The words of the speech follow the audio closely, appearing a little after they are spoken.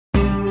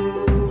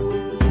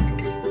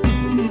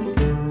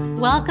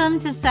Welcome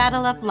to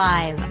Saddle Up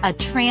Live, a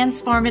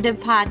transformative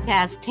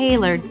podcast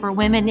tailored for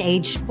women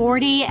aged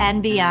 40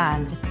 and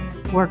beyond,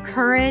 where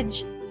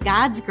courage,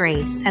 God's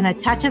grace, and a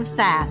touch of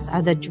sass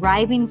are the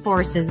driving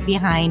forces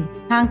behind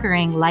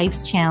conquering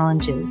life's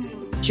challenges.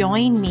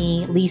 Join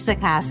me, Lesa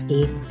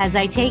Koski, as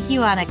I take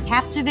you on a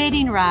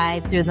captivating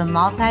ride through the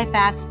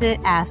multifaceted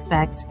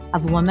aspects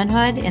of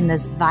womanhood in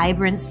this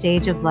vibrant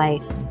stage of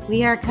life.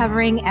 We are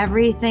covering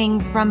everything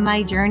from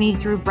my journey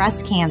through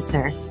breast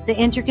cancer, the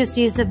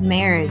intricacies of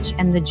marriage,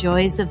 and the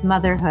joys of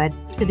motherhood,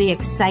 to the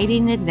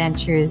exciting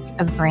adventures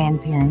of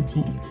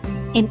grandparenting.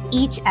 In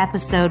each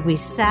episode, we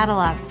saddle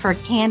up for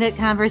candid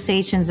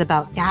conversations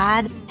about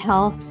God,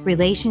 health,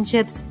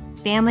 relationships,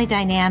 family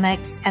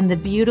dynamics, and the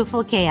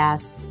beautiful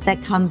chaos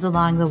that comes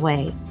along the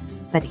way.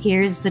 But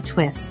here's the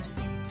twist.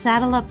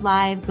 Saddle Up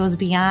Live goes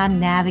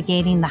beyond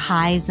navigating the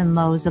highs and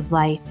lows of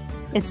life.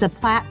 It's a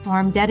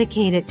platform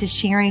dedicated to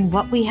sharing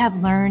what we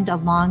have learned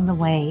along the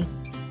way.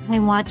 I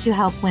want to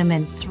help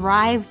women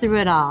thrive through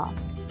it all.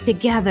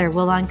 Together,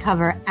 we'll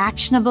uncover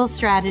actionable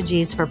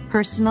strategies for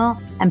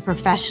personal and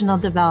professional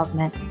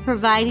development,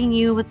 providing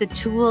you with the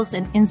tools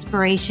and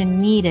inspiration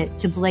needed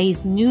to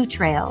blaze new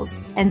trails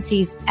and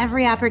seize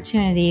every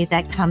opportunity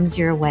that comes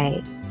your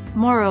way.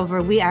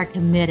 Moreover, we are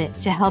committed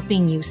to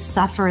helping you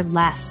suffer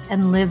less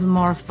and live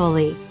more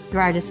fully.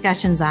 Through our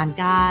discussions on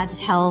God,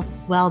 health,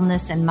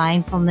 wellness, and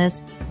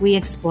mindfulness, we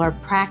explore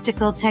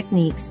practical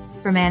techniques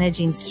for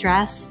managing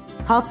stress,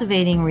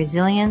 cultivating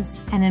resilience,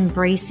 and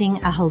embracing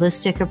a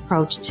holistic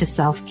approach to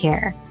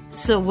self-care.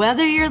 So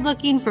whether you're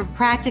looking for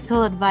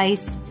practical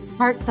advice,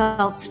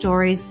 heartfelt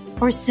stories,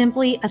 or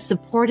simply a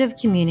supportive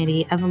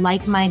community of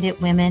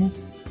like-minded women,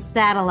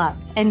 saddle up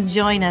and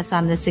join us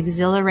on this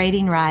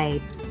exhilarating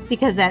ride.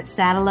 Because at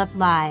Saddle Up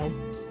Live,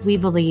 we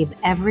believe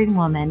every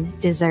woman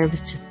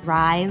deserves to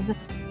thrive,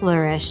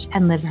 flourish,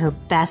 and live her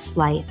best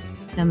life,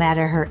 no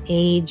matter her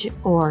age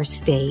or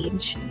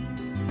stage.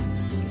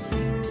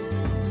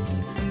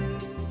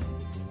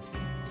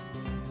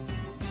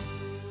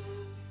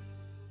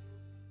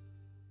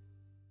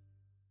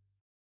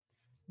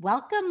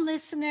 Welcome,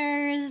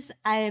 listeners.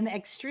 I'm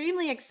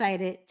extremely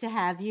excited to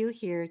have you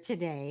here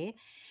today.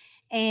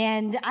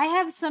 And I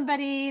have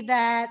somebody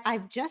that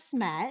I've just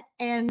met,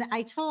 and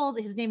I told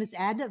his name is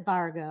Ed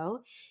Vargo.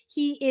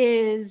 He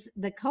is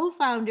the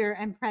co-founder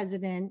and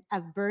president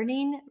of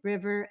Burning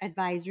River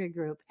Advisory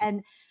Group.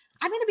 And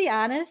I'm going to be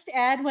honest,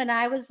 Ed, when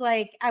I was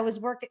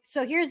working.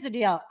 So here's the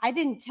deal. I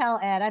didn't tell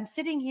Ed, I'm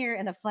sitting here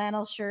in a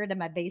flannel shirt and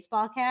my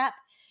baseball cap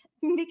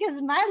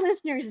because my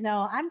listeners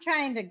know I'm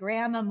trying to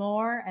grandma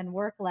more and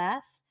work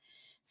less.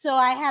 So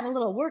I had a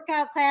little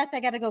workout class. I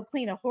got to go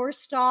clean a horse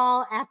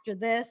stall after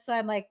this. So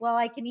I'm like, well,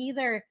 I can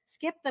either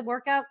skip the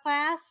workout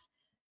class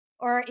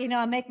or,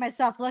 make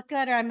myself look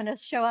good, or I'm going to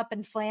show up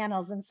in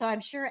flannels. And so I'm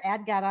sure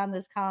Ed got on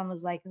this call and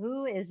was like,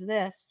 who is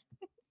this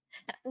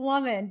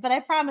woman? But I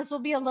promise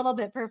we'll be a little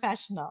bit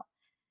professional.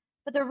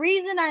 But the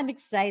reason I'm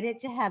excited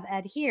to have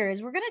Ed here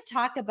is we're going to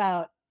talk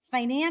about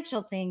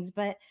financial things,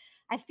 but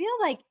I feel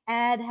like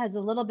Ed has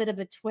a little bit of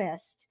a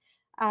twist.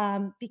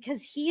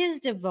 Because he is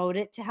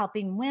devoted to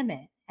helping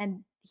women,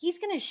 and he's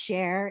going to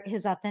share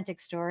his authentic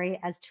story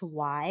as to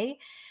why.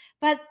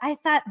 But I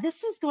thought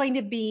this is going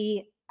to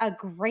be a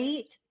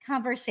great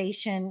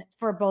conversation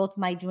for both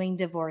my Doing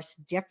Divorce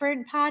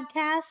Different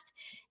podcast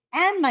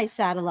and my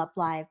Saddle Up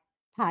Live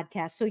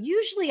podcast. So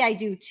usually I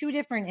do two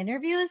different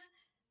interviews,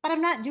 but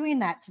I'm not doing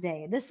that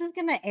today. This is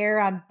going to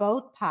air on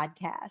both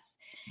podcasts.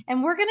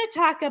 And we're going to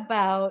talk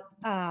about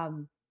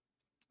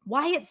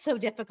why it's so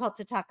difficult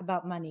to talk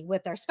about money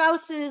with our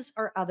spouses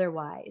or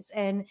otherwise.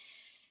 And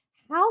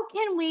how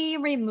can we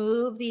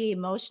remove the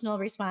emotional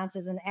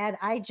responses? And Ed,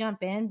 I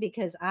jump in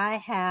because I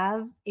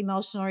have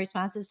emotional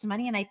responses to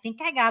money, and I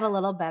think I got a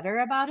little better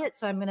about it.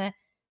 So I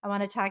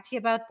want to talk to you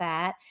about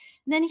that.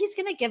 And then he's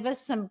going to give us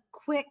some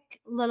quick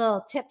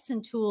little tips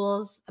and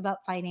tools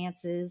about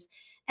finances.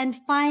 And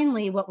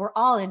finally, what we're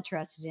all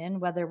interested in,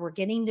 whether we're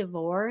getting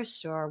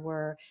divorced or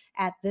we're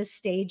at this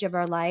stage of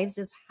our lives,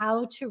 is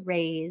how to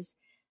raise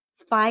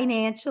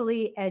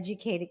financially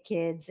educated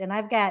kids. And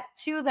I've got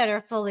two that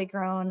are fully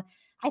grown.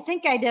 I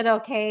think I did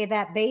okay.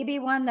 That baby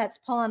one that's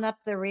pulling up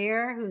the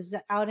rear, who's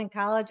out in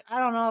college, I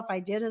don't know if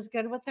I did as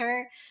good with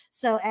her.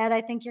 So Ed,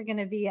 I think you're going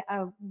to be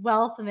a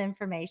wealth of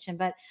information,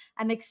 but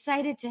I'm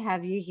excited to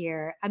have you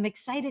here. I'm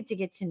excited to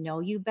get to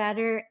know you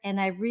better. And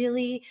I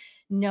really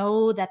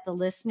know that the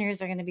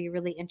listeners are going to be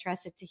really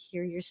interested to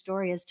hear your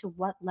story as to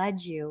what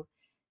led you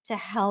to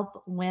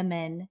help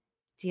women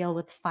deal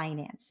with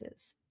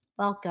finances.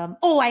 Welcome.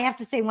 Oh, I have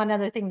to say one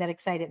other thing that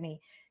excited me.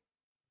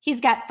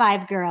 He's got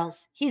 5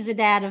 girls. He's a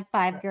dad of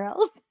 5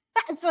 girls.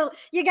 So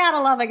you got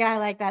to love a guy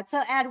like that.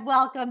 So Ed,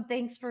 welcome.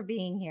 Thanks for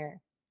being here.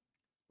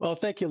 Well,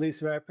 thank you,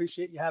 Lisa. I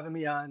appreciate you having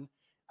me on.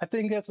 I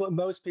think that's what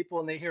most people,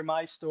 when they hear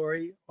my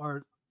story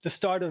or the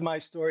start of my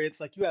story, it's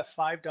like, you have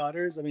 5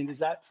 daughters. I mean, is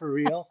that for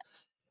real?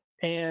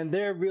 And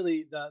they're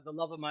really the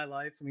love of my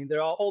life. I mean,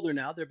 they're all older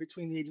now. They're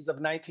between the ages of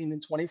 19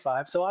 and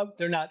 25. So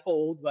they're not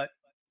old, but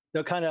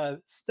they're kind of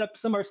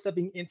some are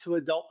stepping into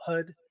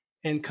adulthood.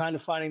 and kind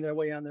of finding their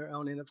way on their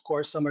own. And of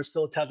course, some are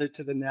still tethered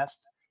to the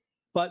nest.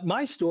 But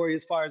my story,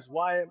 as far as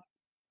why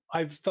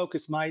I've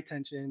focused my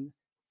attention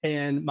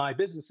and my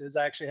businesses,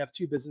 I actually have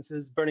two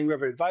businesses, Burning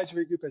River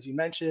Advisory Group, as you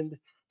mentioned.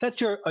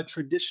 That's a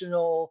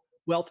traditional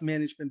wealth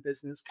management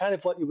business, kind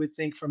of what you would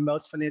think from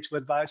most financial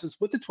advisors,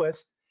 with a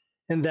twist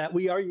in that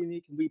we are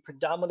unique and we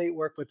predominantly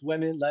work with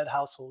women-led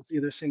households,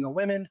 either single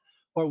women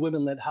or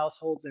women-led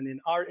households. And in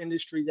our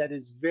industry, that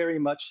is very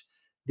much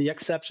the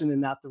exception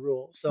and not the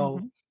rule. So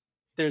Mm-hmm.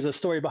 there's a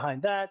story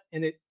behind that,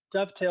 and it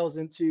dovetails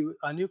into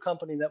a new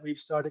company that we've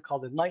started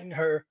called Enlighten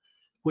Her,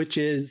 which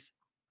is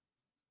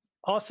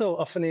also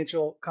a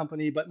financial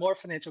company, but more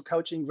financial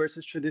coaching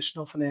versus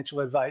traditional financial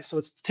advice. So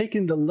it's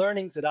taken the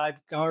learnings that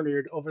I've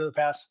garnered over the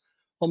past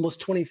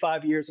almost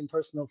 25 years in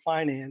personal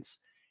finance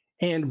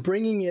and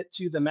bringing it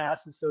to the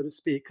masses, so to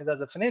speak. Because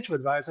as a financial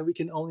advisor, we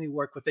can only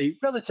work with a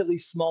relatively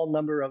small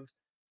number of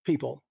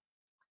people.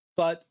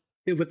 But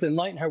with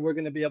Enlighten Her, we're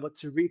going to be able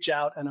to reach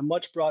out on a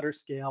much broader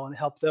scale and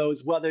help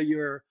those, whether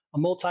you're a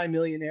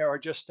multimillionaire or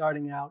just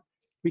starting out,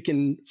 we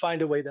can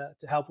find a way to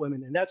help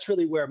women. And that's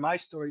really where my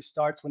story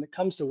starts when it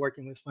comes to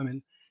working with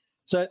women.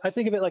 So I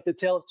think of it like the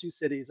tale of two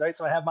cities, right?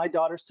 So I have my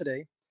daughters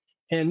today,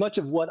 and much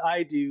of what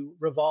I do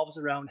revolves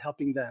around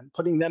helping them,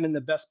 putting them in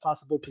the best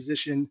possible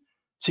position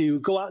to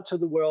go out into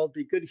the world,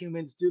 be good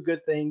humans, do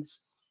good things.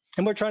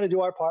 And we're trying to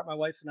do our part, my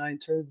wife and I, in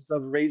terms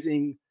of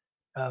raising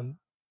um,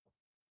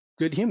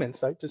 good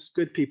humans, right? Just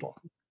good people.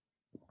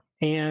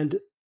 And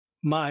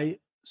my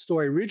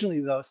story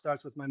originally, though,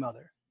 starts with my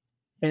mother.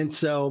 And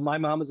so my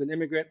mom is an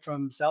immigrant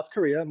from South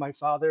Korea. My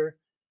father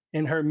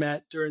and her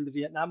met during the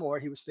Vietnam War.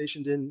 He was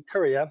stationed in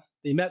Korea.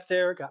 They met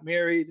there, got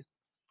married,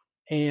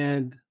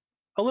 and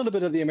a little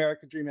bit of the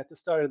American dream at the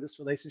start of this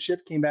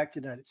relationship, came back to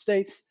the United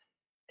States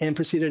and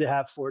proceeded to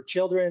have four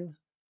children.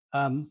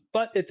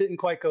 But it didn't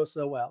quite go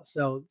so well.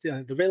 So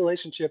the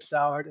relationship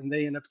soured and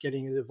they end up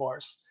getting a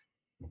divorce.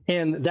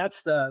 And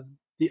that's the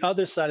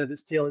other side of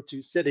this tale of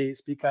two cities,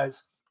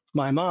 because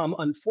my mom,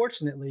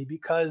 unfortunately,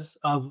 because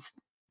of,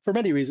 for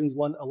many reasons,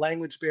 one, a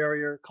language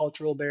barrier,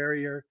 cultural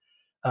barrier,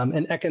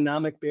 an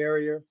economic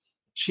barrier,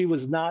 she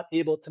was not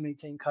able to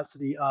maintain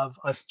custody of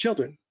us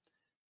children.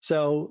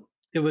 So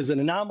it was an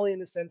anomaly in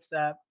the sense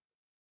that,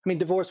 I mean,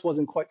 divorce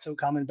wasn't quite so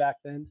common back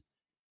then.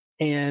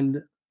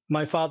 And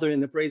my father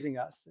ended up raising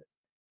us.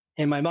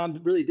 And my mom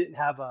really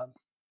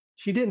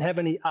she didn't have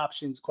any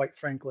options, quite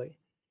frankly.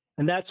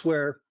 And that's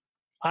where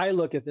I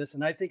look at this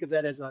and I think of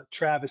that as a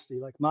travesty.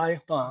 Like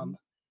my mom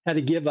had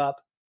to give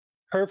up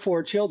her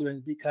four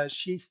children because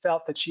she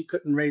felt that she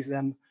couldn't raise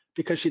them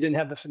because she didn't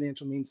have the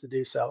financial means to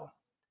do so.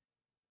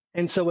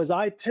 And so as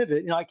I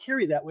pivot, I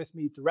carry that with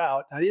me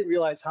throughout. I didn't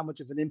realize how much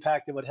of an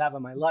impact it would have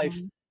on my life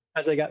Mm-hmm.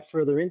 as I got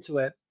further into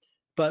it.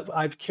 But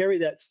I've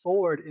carried that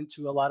forward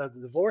into a lot of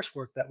the divorce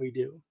work that we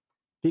do,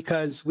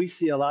 because we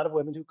see a lot of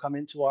women who come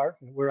into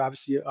we're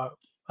obviously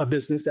a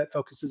business that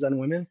focuses on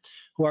women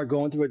who are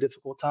going through a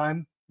difficult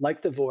time,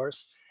 like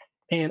divorce.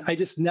 And I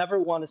just never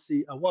want to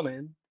see a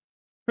woman,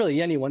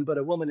 really anyone, but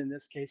a woman in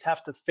this case,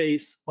 have to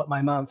face what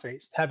my mom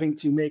faced, having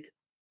to make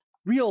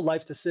real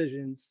life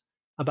decisions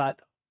about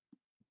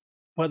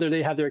whether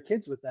they have their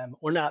kids with them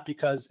or not,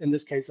 because in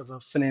this case of a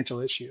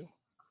financial issue.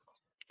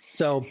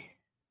 So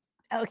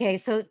Okay,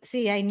 so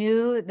see, I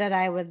knew that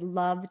I would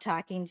love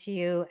talking to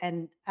you,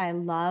 and I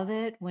love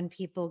it when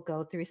people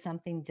go through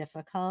something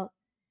difficult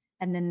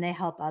and then they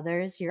help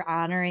others. You're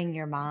honoring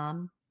your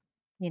mom,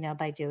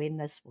 by doing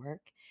this work.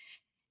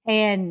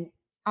 And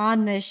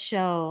on this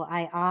show,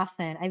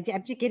 I'm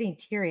just getting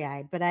teary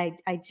eyed, but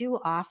I do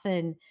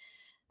often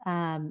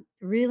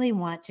really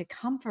want to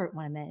comfort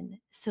women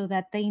so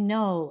that they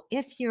know,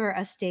 if you're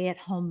a stay at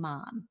home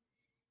mom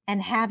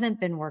and haven't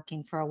been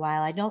working for a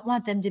while, I don't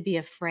want them to be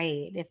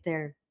afraid if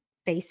they're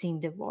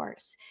facing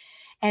divorce.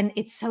 And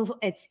it's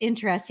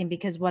interesting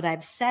because what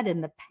I've said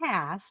in the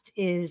past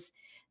is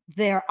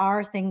there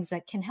are things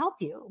that can help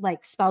you,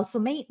 like spousal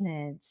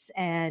maintenance.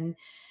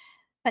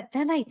 But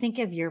then I think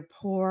of your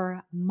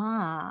poor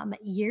mom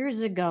years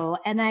ago,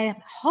 and I'm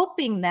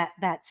hoping that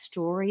that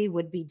story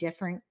would be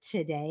different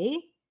today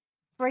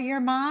for your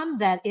mom,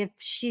 that if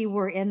she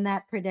were in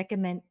that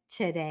predicament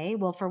today,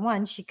 well, for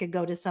one, she could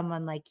go to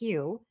someone like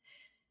you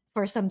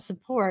for some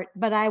support.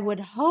 But I would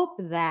hope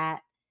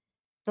that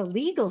the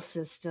legal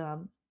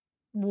system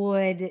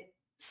would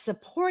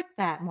support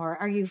that more.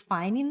 Are you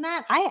finding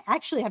that? I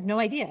actually have no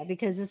idea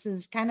because this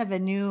is kind of a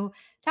new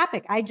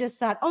topic. I just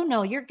thought, oh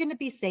no, you're going to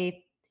be safe.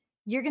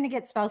 You're going to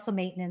get spousal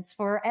maintenance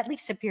for at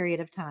least a period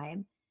of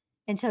time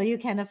until you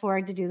can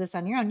afford to do this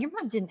on your own. Your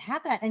mom didn't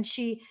have that. And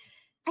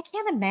I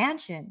can't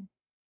imagine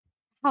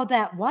how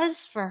that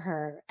was for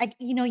her.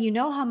 You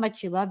know how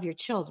much you love your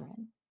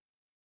children.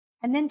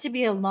 And then to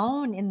be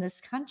alone in this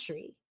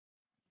country.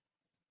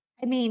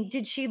 I mean,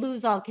 did she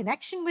lose all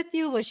connection with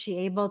you? Was she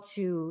able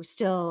to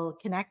still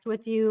connect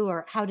with you,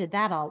 or how did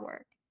that all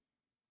work?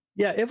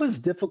 yeah, it was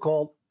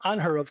difficult on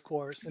her, of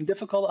course, and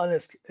difficult on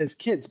us as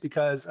kids,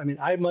 because I mean,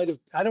 I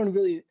don't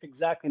really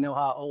exactly know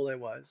how old I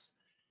was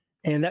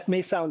And that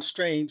may sound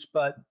strange,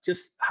 but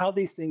just how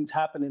these things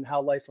happen and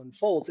how life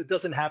unfolds, it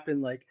doesn't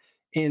happen like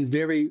in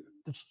very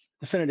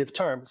definitive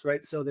terms,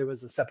 right? So there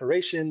was a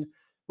separation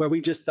where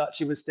we just thought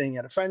she was staying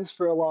at a friend's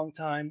for a long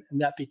time,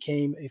 and that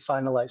became a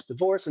finalized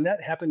divorce, and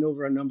that happened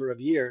over a number of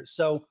years.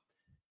 So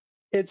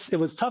it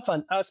was tough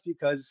on us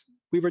because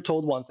we were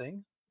told one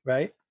thing,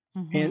 right?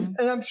 And Hmm.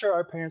 and I'm sure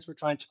our parents were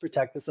trying to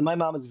protect us. And my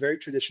mom is very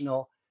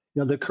traditional.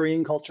 You know, the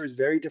Korean culture is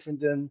very different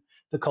than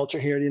the culture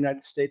here in the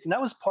United States, and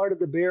that was part of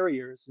the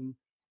barriers and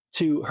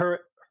to her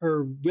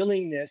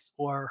willingness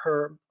or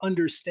her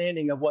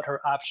understanding of what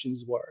her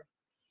options were.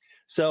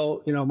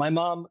 So, you know, my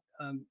mom,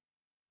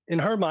 in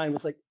her mind,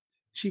 was like,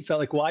 she felt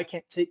like, well, I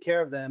can't take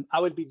care of them. I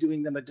would be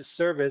doing them a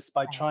disservice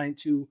by Right. trying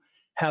to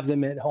have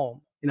them at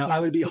home. You know, I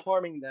Yep. would be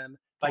harming them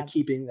by Yep.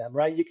 keeping them,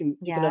 right? You can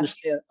Yep.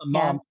 understand a Yep.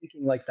 mom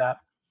thinking like that.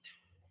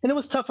 And it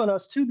was tough on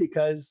us too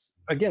because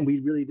again, we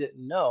really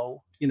didn't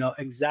know, you know,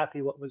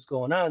 exactly what was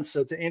going on.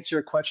 So to answer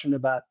your question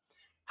about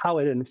how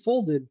it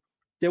unfolded,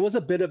 there was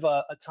a bit of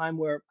a time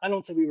where I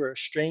don't say we were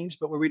estranged,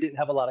 but where we didn't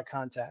have a lot of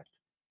contact.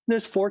 And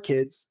there's four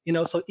kids, you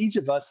know, so each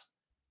of us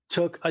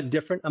took a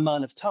different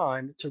amount of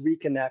time to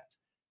reconnect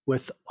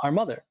with our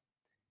mother.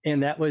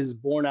 And that was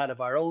born out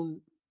of our own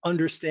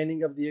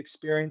understanding of the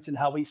experience and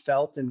how we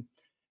felt. And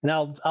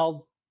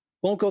I'll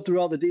won't go through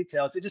all the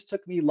details. It just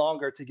took me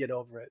longer to get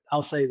over it.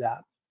 I'll say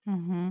that.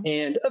 Hmm.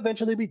 And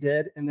eventually we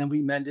did, and then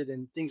we mended,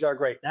 and things are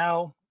great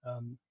now.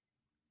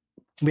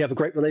 We have a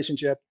great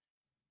relationship,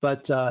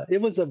 but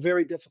it was a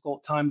very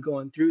difficult time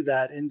going through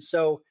that. And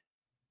so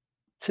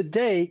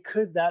today,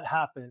 could that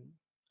happen?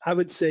 I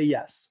would say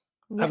yes.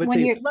 I Yeah. would When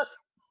say you're it's less.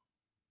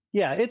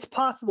 Yeah, it's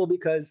possible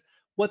because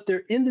what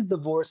they're in the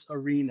divorce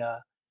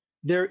arena,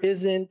 there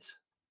isn't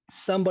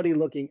somebody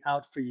looking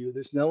out for you.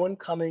 There's no one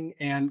coming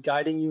and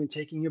guiding you and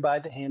taking you by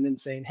the hand and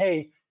saying,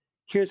 "Hey,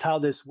 here's how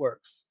this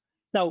works."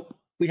 Now,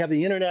 we have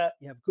the internet,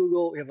 you have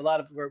Google, we have a lot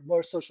of we're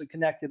more socially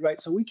connected, right?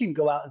 So we can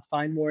go out and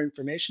find more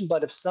information,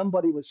 but if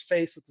somebody was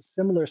faced with a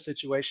similar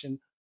situation,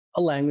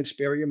 a language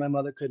barrier, my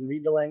mother couldn't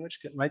read the language,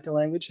 couldn't write the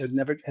language,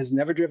 has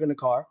never driven a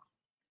car.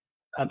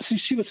 So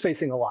she was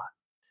facing a lot.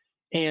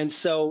 And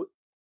so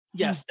Hmm.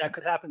 yes, that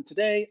could happen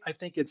today. I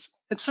think it's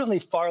certainly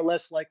far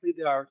less likely.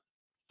 There are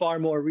far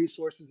more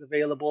resources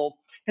available,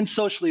 and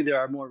socially there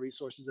are more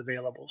resources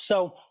available.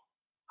 So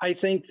I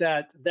think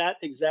that that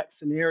exact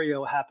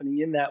scenario happening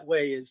in that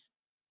way is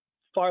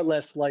far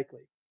less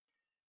likely.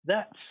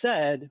 That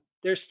said,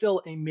 there's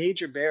still a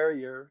major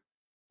barrier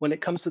when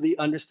it comes to the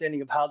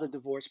understanding of how the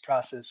divorce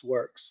process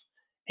works.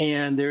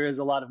 And there is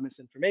a lot of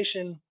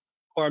misinformation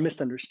or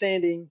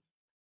misunderstanding,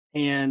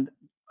 and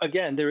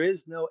again, there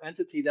is no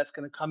entity that's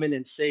going to come in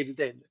and save the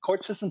day. The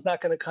court system's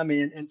not going to come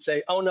in and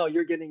say, "Oh no,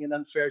 you're getting an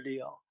unfair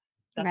deal."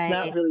 That's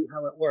not Right. really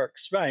how it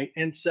works, right?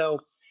 And so,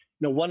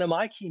 you know, one of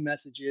my key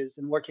messages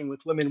in working with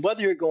women,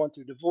 whether you're going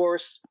through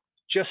divorce,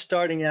 just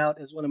starting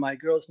out as one of my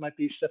girls might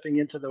be stepping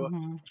into the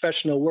Hmm.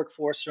 professional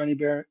workforce or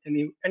anywhere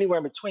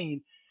in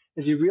between,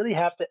 is you really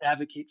have to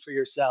advocate for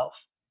yourself.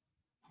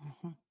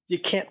 Hmm. You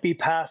can't be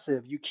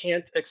passive. You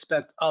can't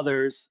expect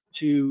others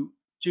to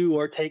do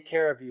or take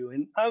care of you.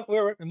 And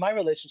we're in my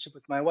relationship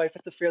with my wife.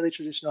 It's a fairly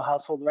traditional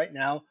household right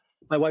now.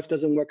 My wife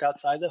doesn't work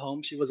outside the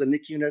home. She was a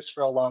NICU nurse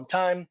for a long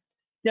time.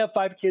 Yeah,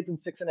 5 kids in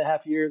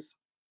 6.5 years.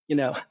 You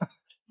know,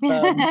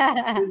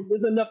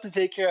 there's enough to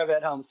take care of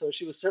at home. So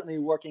she was certainly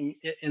working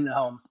in the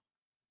home.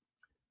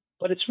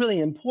 But it's really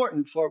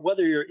important for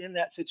whether you're in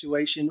that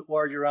situation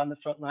or you're on the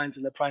front lines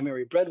and the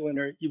primary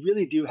breadwinner, you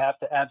really do have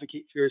to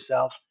advocate for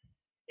yourself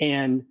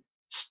and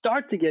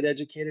start to get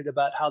educated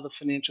about how the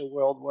financial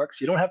world works.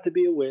 You don't have to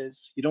be a whiz.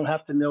 You don't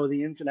have to know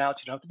the ins and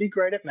outs. You don't have to be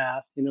great at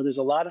math. You know, there's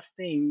a lot of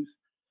things,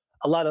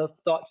 a lot of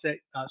thoughts that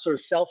sort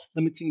of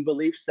self-limiting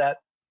beliefs that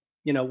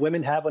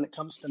women have when it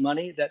comes to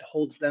money that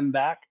holds them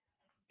back.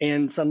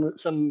 And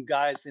some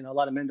guys, a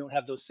lot of men don't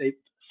have those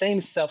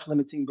same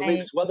self-limiting beliefs,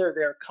 Right. whether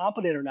they're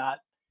competent or not.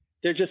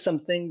 They're just some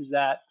things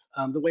that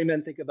the way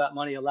men think about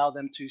money allow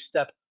them to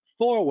step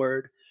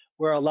forward,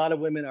 where a lot of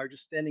women are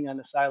just standing on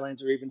the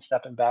sidelines or even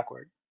stepping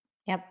backward.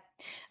 Yep.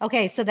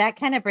 Okay, so that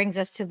kind of brings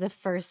us to the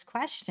first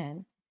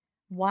question.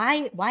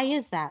 Why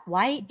is that?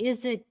 Why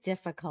is it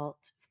difficult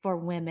for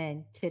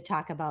women to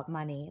talk about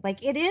money? Like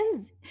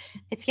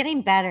it's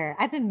getting better.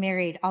 I've been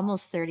married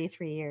almost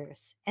 33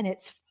 years and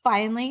it's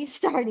finally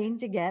starting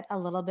to get a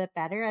little bit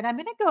better. And I'm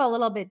going to go a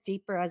little bit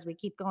deeper as we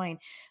keep going.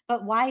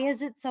 But why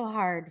is it so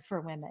hard for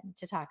women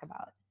to talk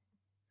about?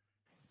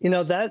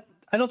 That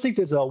I don't think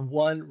there's a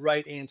one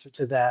right answer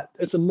to that.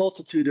 It's a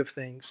multitude of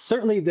things.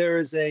 Certainly, there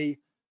is a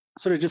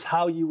sort of just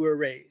how you were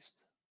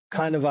raised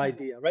kind of Mhm.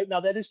 idea. Right now,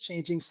 that is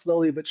changing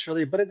slowly but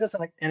surely, but it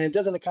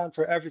doesn't account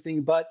for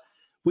everything. But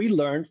we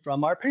learned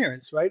from our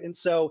parents, right? And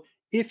so,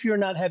 if you're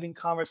not having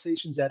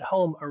conversations at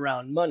home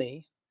around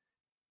money,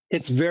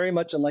 it's very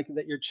much unlikely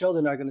that your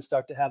children are going to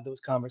start to have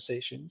those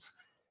conversations,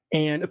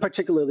 and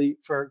particularly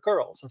for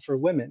girls or for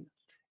women.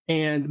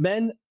 And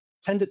men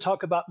tend to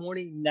talk about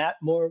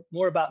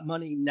more about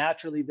money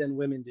naturally than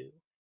women do.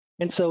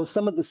 And so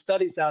some of the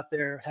studies out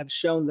there have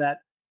shown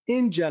that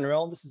in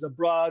general, this is a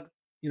broad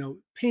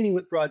painting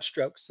with broad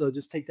strokes. So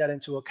just take that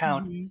into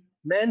account. Mhm.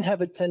 Men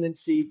have a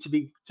tendency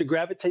to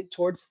gravitate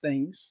towards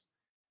things,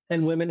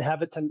 and women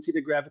have a tendency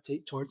to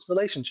gravitate towards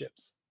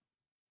relationships.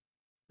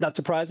 Not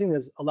surprising.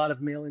 There's a lot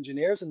of male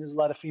engineers and there's a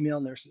lot of female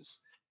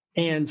nurses,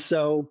 and Mhm.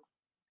 so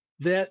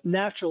that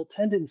natural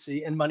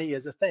tendency, and money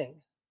is a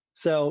thing.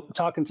 So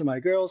talking to my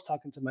girls,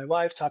 talking to my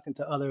wife, talking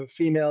to other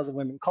females and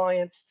women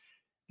clients,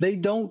 they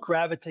don't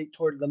gravitate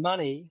toward the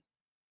money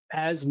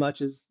as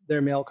much as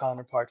their male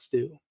counterparts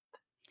do.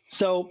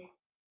 So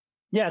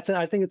yeah,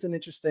 I think it's an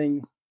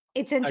interesting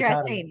It's dichotomy.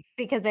 interesting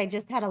because I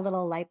just had a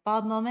little light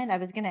bulb moment. I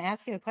was gonna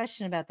ask you a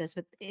question about this,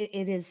 but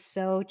it is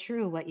so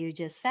true what you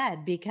just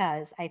said,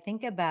 because I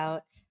think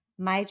about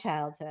my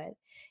childhood,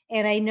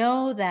 and I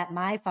know that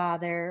my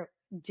father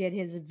did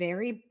his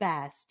very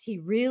best. He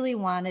really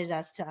wanted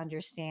us to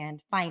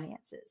understand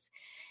finances.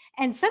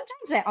 And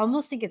sometimes I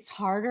almost think it's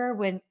harder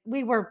when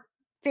we were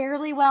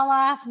fairly well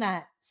off,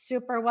 not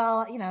super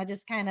well,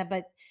 just kind of,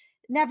 but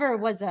never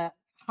was a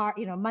hard,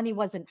 money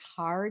wasn't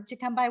hard to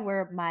come by.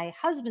 Where my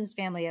husband's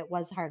family, it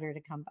was harder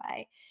to come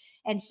by.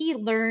 And he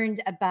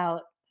learned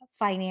about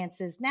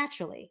finances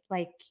naturally.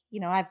 Like,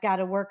 I've got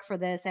to work for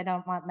this. I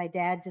don't want my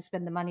dad to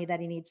spend the money that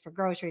he needs for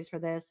groceries for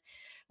this.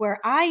 Where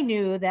I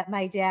knew that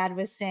my dad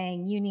was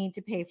saying, you need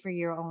to pay for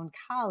your own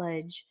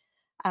college,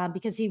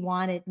 because he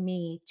wanted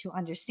me to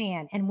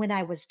understand. And when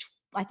I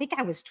think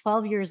I was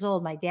 12 years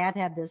old, my dad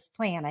had this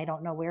plan. I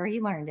don't know where he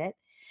learned it,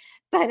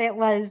 but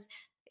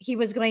he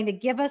was going to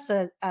give us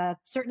a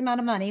certain amount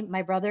of money,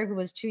 my brother, who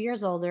was 2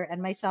 years older,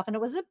 and myself. And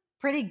it was a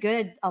pretty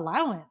good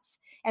allowance.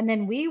 And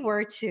then we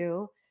were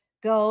to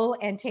go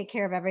and take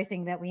care of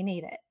everything that we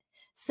needed.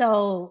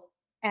 So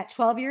at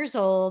 12 years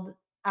old,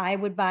 I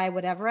would buy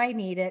whatever I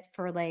needed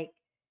for like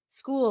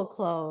school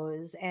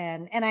clothes,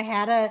 and I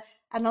had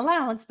an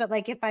allowance, but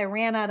like if I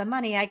ran out of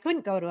money, I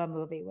couldn't go to a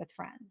movie with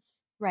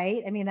friends,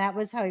 right? I mean, that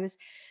was how he was.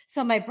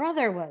 So my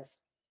brother was,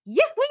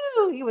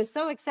 yahoo! He was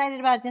so excited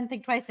about it, didn't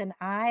think twice. And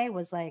I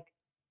was like,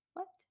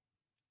 what?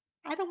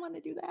 I don't want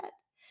to do that.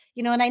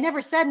 And I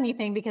never said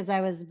anything because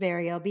I was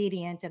very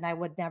obedient, and I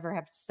would never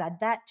have said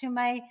that to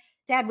my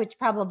dad, which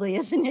probably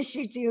is an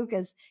issue too,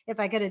 because if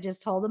I could have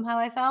just told him how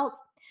I felt.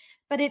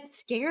 But it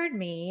scared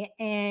me.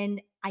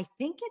 And I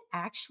think it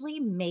actually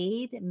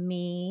made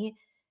me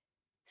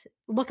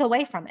look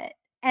away from it.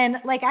 And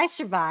like I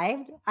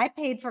survived. I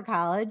paid for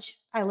college.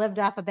 I lived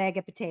off a bag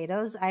of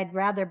potatoes. I'd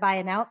rather buy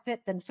an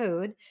outfit than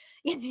food.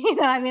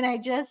 I mean,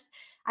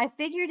 I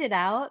figured it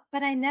out,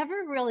 but I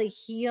never really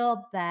healed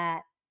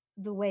that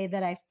the way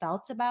that I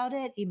felt about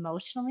it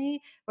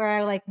emotionally, where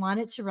I like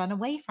wanted to run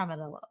away from it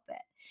a little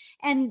bit.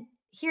 And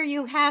here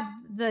you have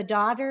the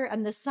daughter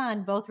and the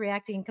son both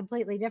reacting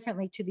completely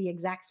differently to the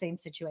exact same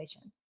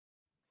situation.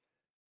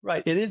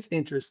 Right. It is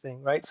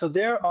interesting, right? So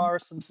there Mhm. are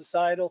some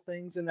societal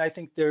things, and I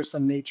think there's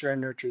some nature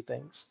and nurture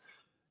things.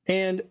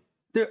 And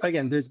there,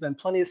 again, there's been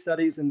plenty of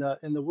studies in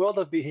the world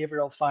of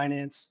behavioral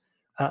finance.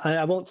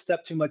 I won't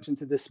step too much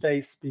into this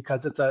space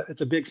because it's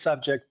a big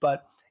subject,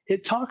 but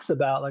it talks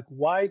about like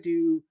why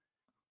do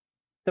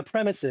the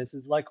premises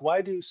is like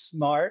why do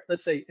smart,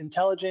 let's say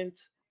intelligent,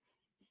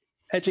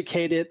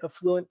 educated,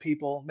 affluent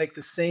people make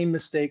the same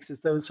mistakes as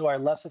those who are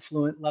less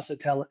affluent, less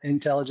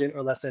intelligent,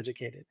 or less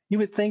educated? You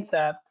would think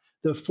that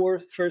the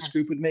first Yeah.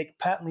 group would make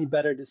patently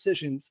better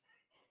decisions.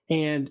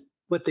 And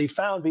what they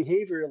found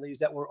behaviorally is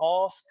that we're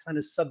all kind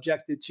of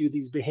subjected to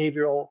these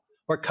behavioral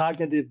or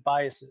cognitive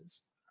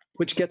biases,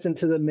 which gets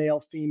into the male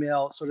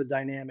female sort of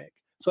dynamic.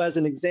 So, as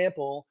an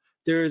example,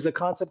 there is a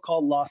concept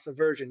called loss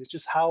aversion. It's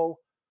just how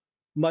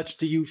much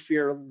do you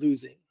fear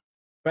losing,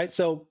 right?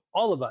 So,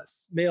 all of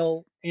us,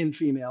 male and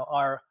female,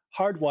 are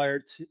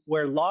hardwired to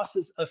where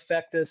losses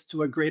affect us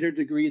to a greater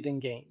degree than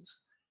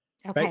gains,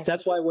 right? Okay.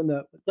 That's why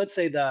let's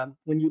say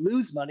when you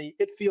lose money,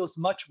 it feels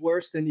much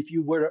worse than if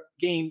you were to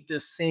gain the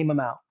same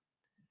amount.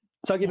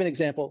 So I'll give Yeah. you an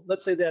example.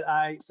 Let's say that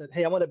I said,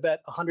 "Hey, I want to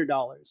bet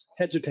 $100,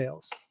 heads or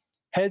tails.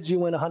 Heads, you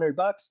win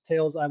 $100.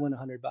 Tails, I win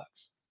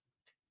 $100."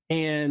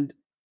 And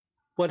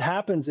what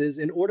happens is,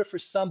 in order for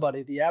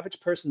somebody, the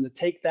average person, to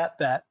take that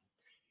bet,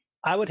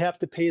 I would have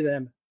to pay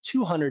them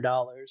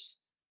 $200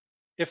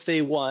 if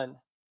they won,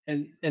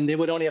 and they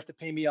would only have to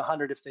pay me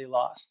 100 if they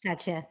lost.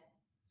 Gotcha.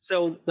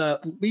 So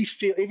we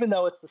feel, even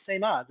though it's the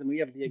same odds and we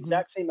have the Mhm.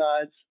 exact same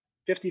odds,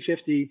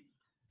 50-50,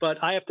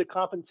 but I have to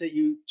compensate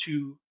you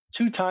to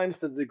two times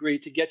the degree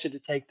to get you to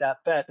take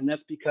that bet. And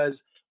that's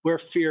because we're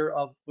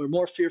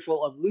more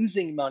fearful of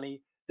losing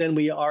money than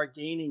we are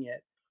gaining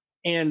it.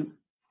 And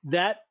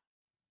that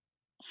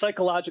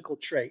psychological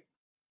trait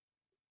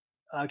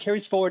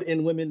carries forward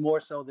in women more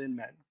so than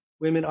men.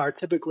 Women are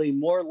typically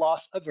more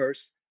loss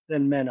averse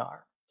than men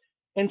are.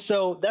 And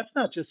so that's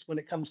not just when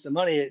it comes to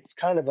money, it's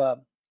kind of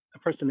a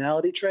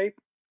personality trait.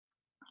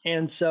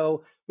 And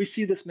so we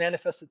see this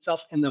manifest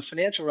itself in the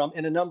financial realm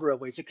in a number of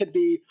ways. It could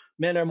be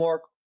men are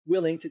more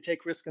willing to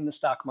take risk in the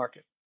stock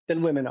market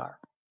than women are.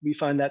 We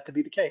find that to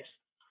be the case.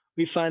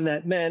 We find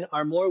that men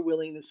are more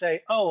willing to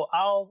say, "Oh,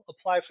 I'll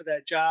apply for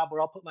that job, or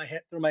I'll throw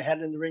my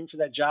head in the ring for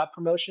that job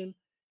promotion,"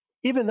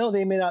 even though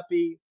they may not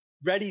be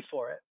ready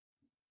for it.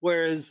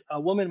 Whereas a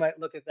woman might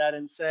look at that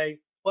and say,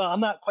 well,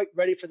 I'm not quite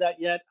ready for that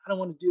yet. I don't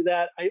want to do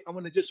that. I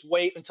want to just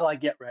wait until I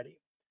get ready.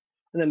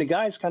 And then the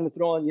guy's kind of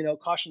throwing,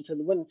 caution to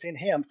the wind and saying,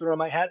 hey, I'm throwing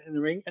my hat in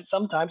the ring. And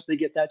sometimes they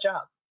get that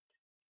job.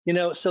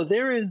 So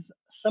there is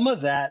some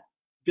of that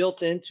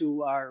built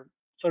into our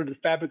sort of the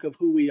fabric of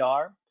who we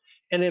are.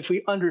 And if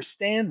we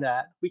understand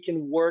that, we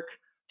can work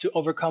to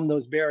overcome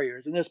those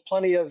barriers. And there's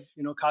plenty of,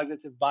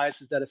 cognitive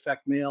biases that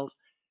affect males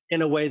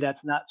in a way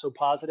that's not so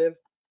positive.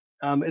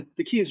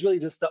 The key is really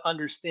just to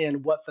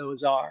understand what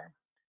those are.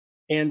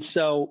 And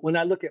so when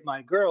I look at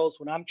my girls,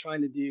 what I'm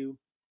trying to do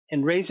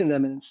in raising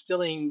them and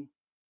instilling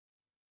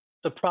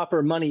the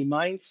proper money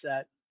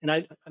mindset, and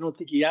I don't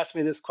think you asked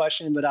me this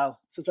question, but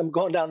since I'm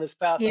going down this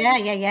path, Yeah,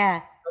 yeah,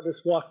 yeah. I'll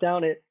just walk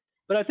down it.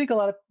 But I think a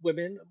lot of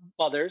women,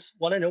 mothers,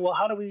 want to know, well,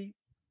 how do we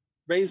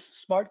raise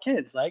smart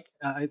kids? Like,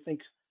 I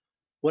think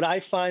what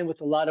I find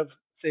with a lot of,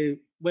 say,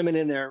 women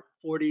in their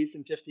 40s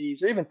and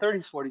 50s, or even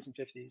 30s, 40s, and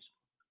 50s,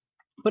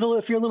 but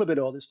if you're a little bit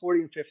older,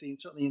 40 and 50, and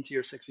certainly into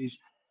your 60s,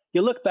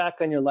 you look back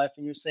on your life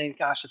and you're saying,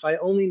 gosh, if I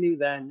only knew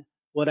then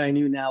what I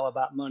knew now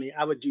about money,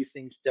 I would do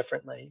things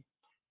differently.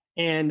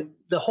 And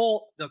the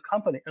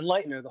company,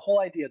 Enlighten Her, the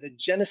whole idea, the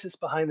genesis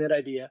behind that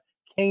idea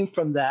came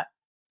from that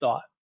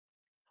thought.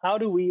 How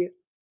do we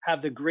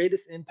have the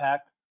greatest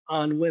impact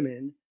on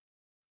women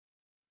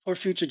for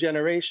future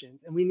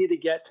generations? And we need to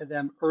get to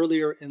them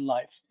earlier in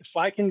life. If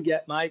I can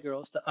get my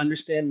girls to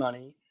understand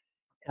money,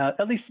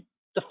 at least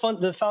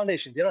the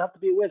foundation, they don't have to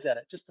be a whiz at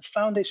it, just the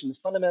foundation, the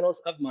fundamentals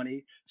of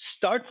money,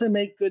 start to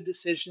make good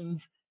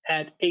decisions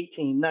at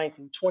 18,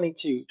 19,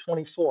 22,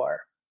 24,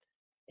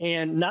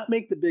 and not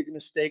make the big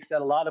mistakes that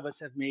a lot of us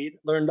have made,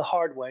 learn the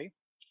hard way.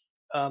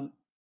 Um,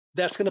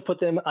 that's going to put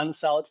them on a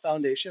solid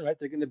foundation, right?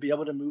 They're going to be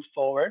able to move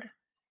forward.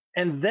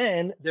 And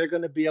then they're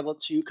going to be able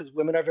to, because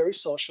women are very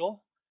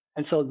social.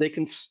 And so they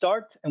can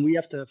start, and we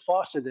have to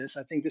foster this.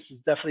 I think this is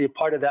definitely a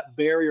part of that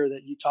barrier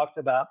that you talked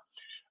about.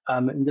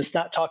 And just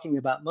not talking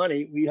about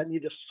money, we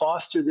need to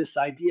foster this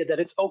idea that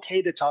it's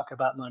okay to talk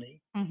about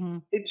money. Mm-hmm.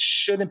 It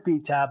shouldn't be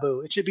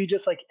taboo. It should be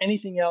just like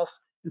anything else.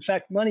 In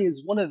fact, money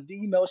is one of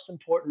the most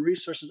important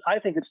resources. I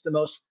think it's the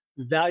most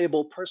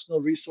valuable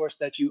personal resource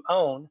that you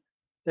own,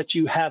 that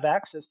you have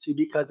access to,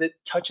 because it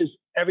touches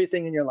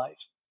everything in your life.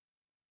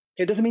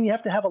 It doesn't mean you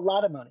have to have a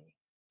lot of money,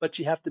 but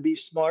you have to be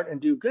smart and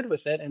do good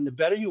with it. And the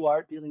better you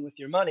are dealing with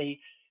your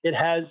money, it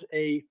has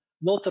a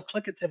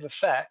multiplicative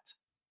effect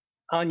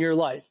on your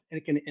life, and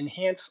it can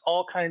enhance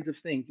all kinds of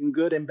things in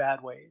good and bad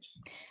ways.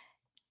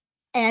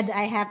 And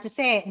I have to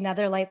say,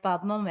 another light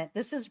bulb moment.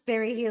 This is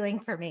very healing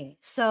for me.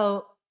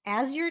 So,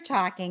 as you're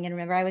talking, and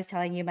remember, I was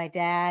telling you, my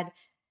dad,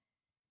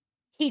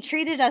 he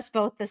treated us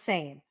both the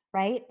same,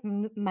 right?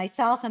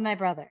 Myself and my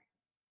brother.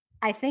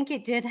 I think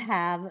it did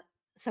have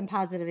some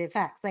positive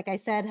effects. Like I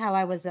said, how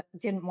I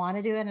didn't want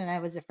to do it and I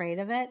was afraid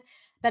of it.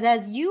 But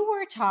as you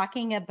were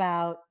talking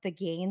about the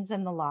gains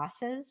and the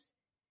losses,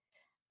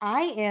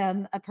 I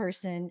am a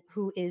person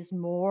who is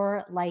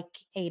more like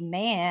a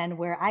man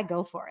where I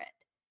go for it.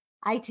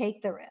 I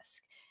take the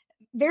risk.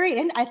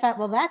 And I thought,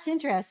 well, that's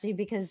interesting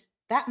because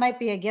that might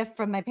be a gift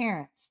from my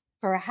parents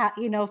for how,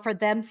 for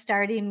them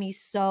starting me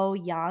so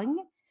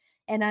young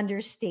and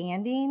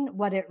understanding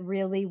what it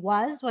really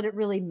was, what it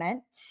really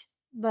meant.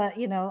 But,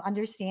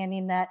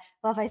 understanding that,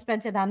 well, if I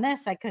spent it on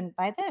this, I couldn't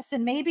buy this.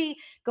 And maybe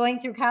going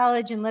through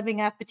college and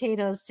living off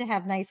potatoes to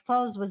have nice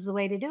clothes was the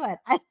way to do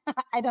it.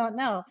 I don't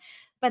know,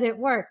 but it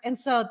worked. And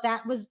so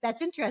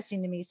that's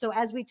interesting to me. So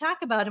as we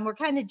talk about, and we're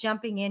kind of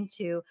jumping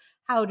into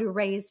how to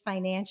raise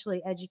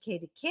financially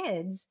educated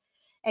kids,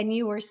 and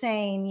you were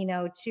saying,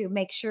 to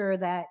make sure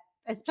that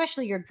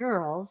especially your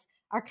girls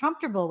are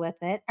comfortable with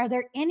it. Are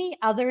there any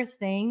other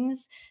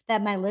things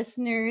that my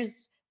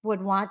listeners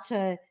would want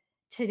to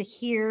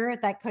hear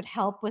that could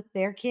help with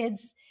their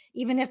kids,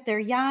 even if they're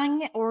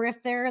young or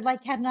if they're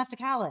like heading off to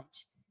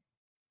college?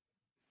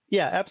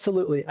 Yeah,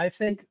 absolutely. I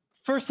think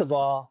first of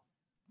all,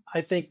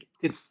 I think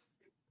it's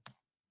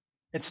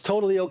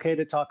totally okay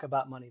to talk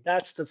about money.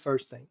 That's the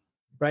first thing,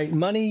 right?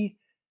 Money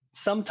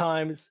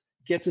sometimes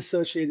gets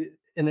associated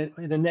in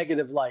a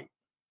negative light,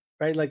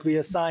 right? Like we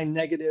assign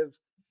negative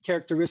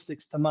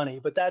characteristics to money,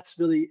 but that's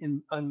really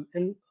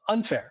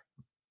unfair.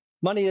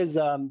 Money is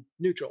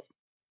neutral.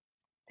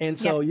 And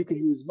Yep. so you can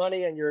use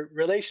money, and your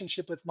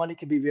relationship with money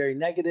can be very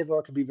negative or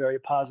it can be very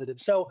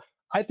positive. So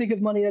I think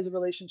of money as a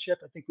relationship.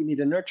 I think we need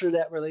to nurture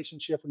that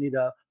relationship. We need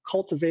to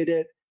cultivate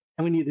it,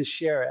 and we need to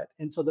share it.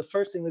 And so the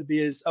first thing would be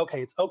is,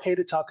 okay, it's okay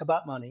to talk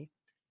about money.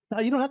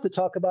 Now, you don't have to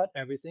talk about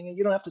everything, and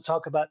you don't have to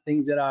talk about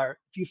things that are,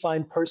 if you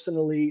find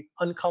personally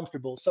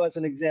uncomfortable. So as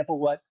an example,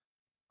 what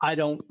I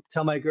don't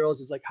tell my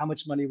girls is like how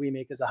much money we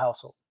make as a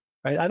household,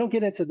 right? I don't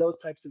get into those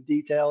types of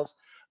details,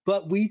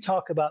 but we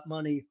talk about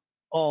money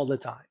all the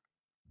time,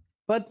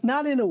 but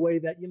not in a way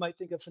that you might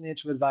think a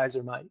financial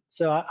advisor might.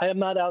 So I am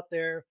not out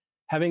there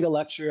having a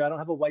lecture. I don't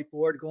have a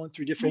whiteboard going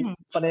through different Mhm.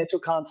 financial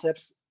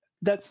concepts.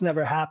 That's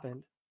never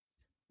happened.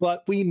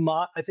 But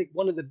I think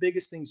one of the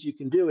biggest things you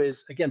can do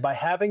is, again, by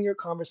having your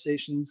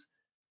conversations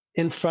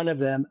in front of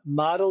them,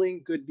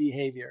 modeling good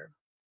behavior.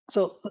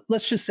 So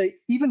let's just say,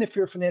 even if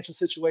your financial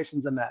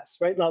situation's a mess,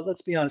 right? Now,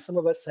 let's be honest, some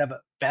of us have a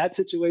bad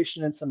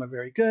situation and some are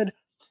very good,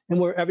 and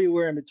we're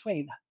everywhere in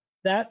between.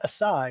 That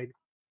aside,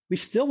 we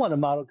still want to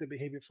model good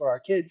behavior for our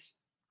kids,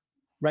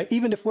 right?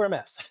 Even if we're a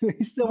mess,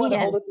 we still want to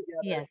Yes, hold it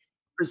together, yes.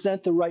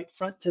 present the right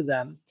front to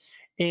them.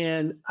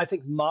 And I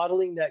think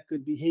modeling that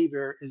good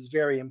behavior is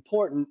very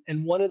important.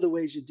 And one of the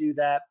ways you do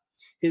that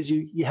is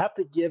you have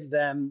to give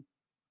them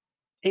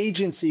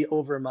agency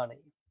over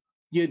money.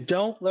 You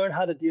don't learn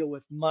how to deal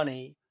with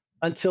money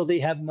until they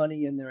have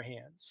money in their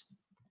hands.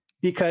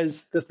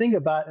 Because the thing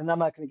about, and I'm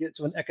not going to get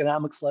to an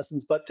economics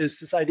lessons, but there's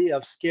this idea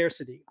of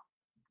scarcity.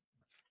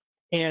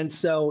 And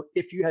so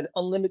if you had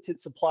unlimited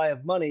supply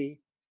of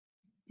money,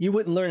 you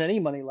wouldn't learn any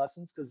money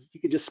lessons because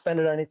you could just spend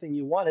it on anything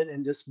you wanted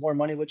and just more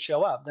money would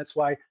show up. That's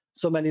why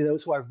so many of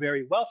those who are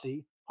very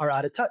wealthy are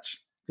out of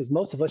touch because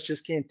most of us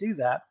just can't do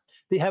that.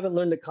 They haven't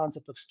learned the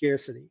concept of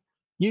scarcity.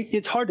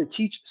 It's hard to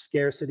teach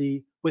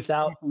scarcity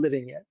without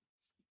living it.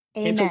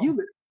 And so Amen.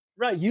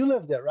 right, you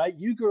lived it, right?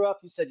 You grew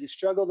up, you said you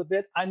struggled a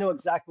bit. I know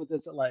exactly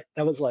what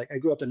that was like. I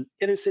grew up in an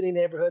inner city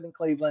neighborhood in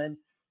Cleveland,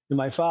 and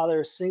my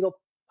father, single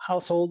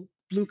household,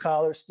 blue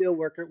collar, steel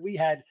worker. We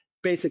had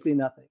basically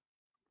nothing,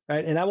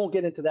 right? And I won't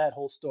get into that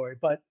whole story,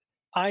 but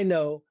I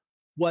know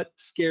what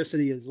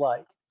scarcity is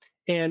like.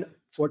 And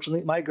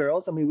fortunately, my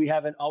girls, I mean, we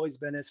haven't always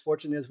been as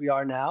fortunate as we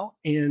are now.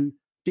 And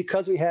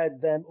because we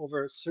had them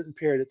over a certain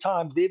period of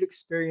time, they've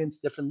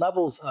experienced different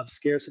levels of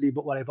scarcity.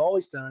 But what I've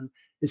always done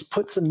is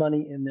put some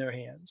money in their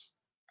hands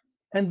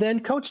and then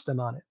coach them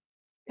on it.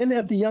 And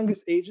at the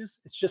youngest ages,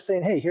 it's just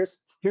saying, hey,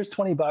 here's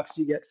 $20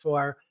 you get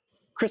for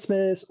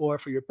Christmas or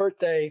for your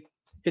birthday.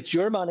 It's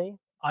your money.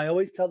 I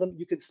always tell them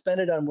you can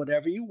spend it on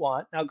whatever you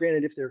want. Now,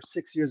 granted, if they're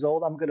 6 years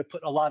old, I'm going to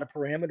put a lot of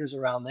parameters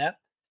around that.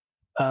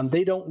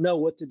 They don't know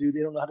what to do. They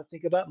don't know how to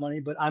think about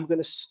money, but I'm going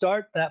to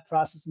start that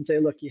process and say,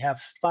 look, you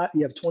have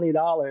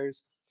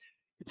 $20.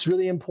 It's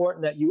really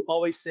important that you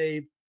always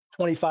save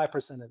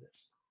 25% of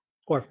this,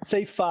 or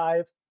save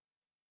five,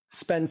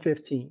 spend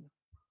 15.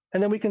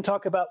 And then we can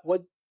talk about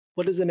what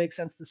does it make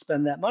sense to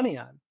spend that money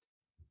on.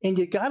 And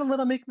you got to let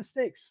them make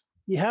mistakes.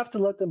 You have to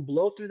let them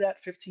blow through that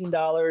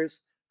 $15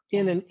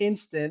 in Yeah. an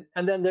instant,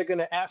 and then they're going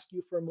to ask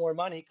you for more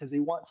money because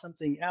they want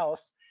something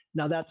else.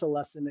 Now that's a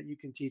lesson that you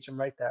can teach them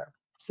right there.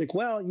 It's like,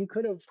 well, you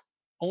could have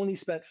only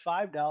spent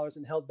 $5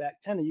 and held back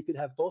 10, and you could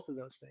have both of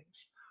those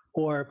things.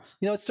 Or,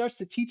 it starts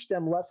to teach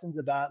them lessons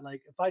about,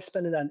 like, if I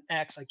spend it on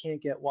X, I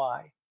can't get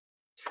Y.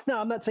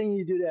 Now, I'm not saying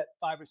you do that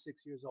 5 or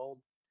 6 years old.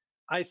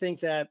 I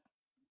think that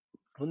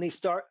when they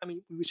start, I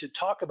mean, we should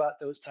talk about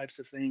those types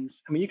of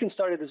things. I mean, you can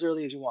start it as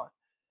early as you want.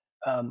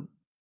 Um,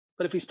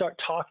 but if we start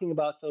talking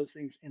about those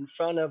things in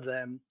front of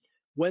them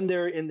when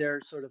they're in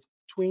their sort of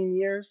tween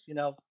years,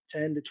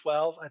 10 to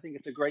 12, I think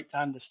it's a great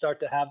time to start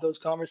to have those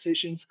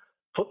conversations,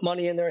 put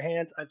money in their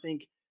hands. I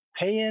think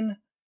paying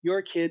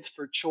your kids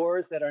for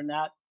chores that are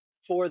not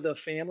for the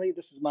family,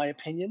 this is my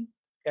opinion.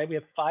 Okay, we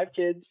have 5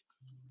 kids.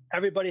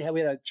 We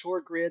had a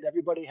chore grid.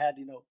 Everybody had,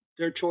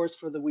 their chores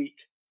for the week.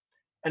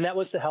 And that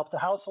was to help the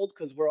household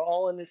because we're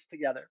all in this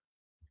together.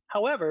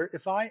 However,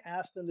 if I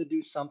asked them to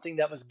do something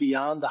that was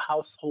beyond the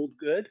household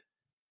good,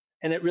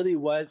 and it really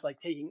was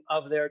like taking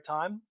of their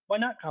time, why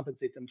not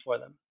compensate them for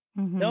them?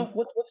 Hmm. No,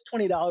 what's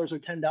 $20 or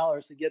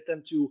 $10 to get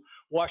them to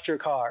wash your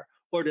car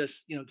or to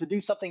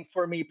do something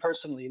for me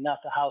personally, not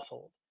the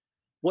household?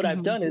 What I've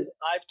Hmm. done is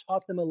I've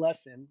taught them a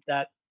lesson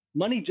that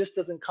money just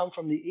doesn't come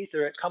from the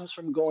ether; it comes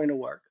from going to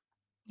work.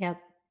 Yep.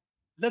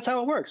 That's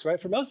how it works,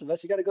 right? For most of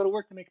us, you got to go to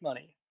work to make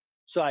money.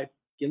 So I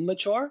give them a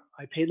chore,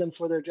 I pay them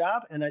for their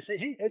job, and I say,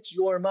 hey, it's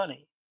your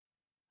money.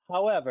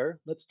 However,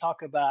 let's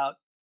talk about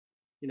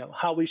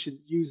how we should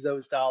use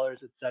those dollars,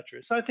 et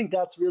cetera. So I think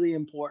that's really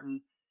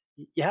important.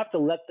 You have to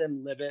let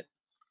them live it.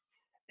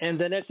 And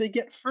then as they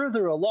get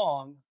further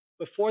along,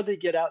 before they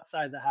get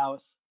outside the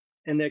house,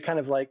 and they're kind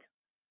of like,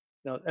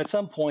 at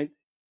some point,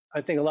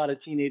 I think a lot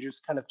of teenagers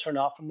kind of turn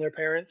off from their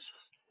parents,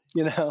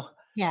 you know.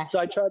 Yeah. So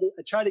I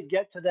try to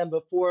get to them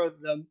before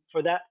them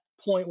for that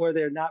point where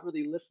they're not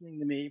really listening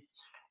to me,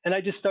 and I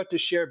just start to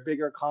share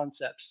bigger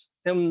concepts.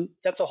 And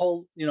that's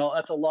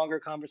a longer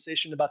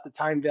conversation about the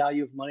time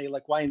value of money,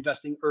 like why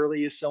investing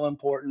early is so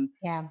important.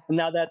 Yeah. And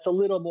now that's a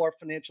little more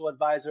financial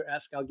advisor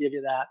esque. I'll give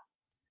you that.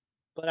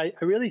 But I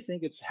really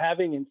think it's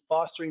having and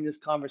fostering this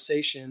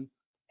conversation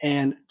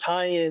and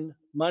tie in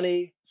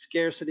money,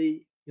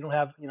 scarcity. You don't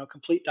have,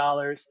 complete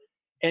dollars,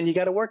 and you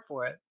got to work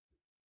for it.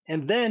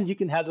 And then you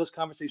can have those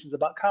conversations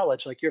about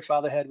college, like your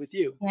father had with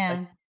you. Like,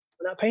 Yeah.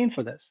 we're not paying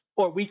for this,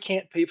 or we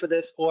can't pay for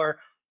this, or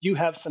you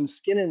have some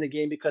skin in the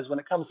game because when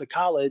it comes to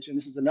college, and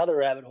this is another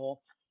rabbit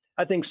hole,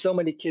 I think so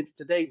many kids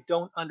today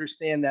don't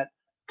understand that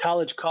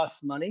college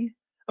costs money.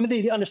 I mean,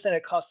 they understand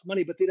it costs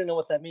money, but they don't know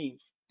what that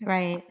means.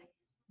 Right.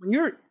 When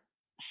you're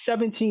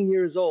 17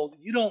 years old,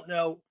 you don't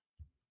know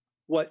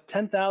what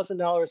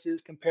 $10,000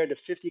 is compared to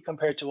 50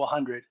 compared to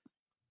 100.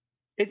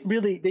 They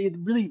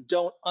really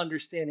don't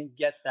understand and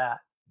get that.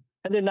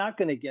 And they're not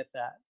going to get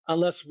that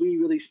unless we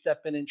really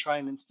step in and try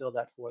and instill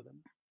that for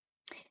them.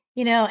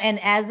 And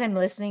as I'm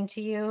listening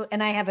to you,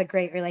 and I have a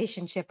great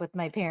relationship with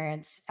my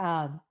parents,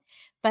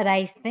 but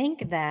I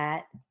think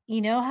that,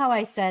 how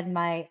I said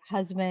my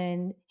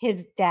husband,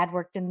 his dad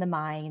worked in the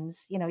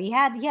mines. He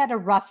had a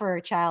rougher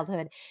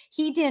childhood.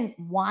 He didn't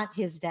want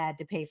his dad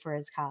to pay for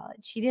his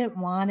college. He didn't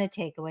want to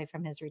take away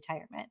from his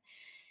retirement.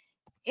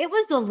 It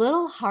was a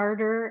little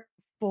harder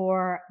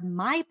for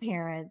my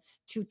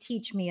parents to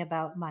teach me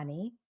about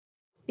money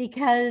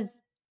because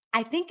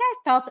I think I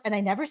felt, and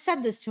I never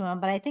said this to him,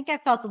 but I think I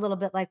felt a little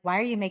bit like, why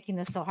are you making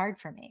this so hard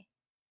for me?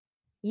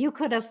 You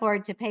could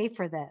afford to pay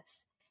for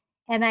this.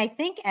 And I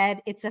think,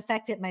 Ed, it's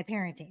affected my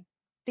parenting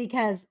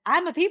because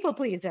I'm a people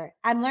pleaser.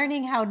 I'm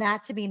learning how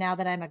not to be now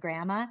that I'm a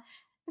grandma.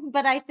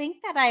 But I think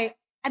that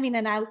I mean,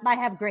 and I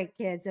have great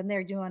kids and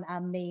they're doing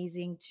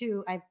amazing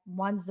too.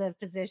 One's a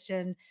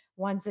physician,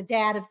 one's a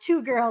dad of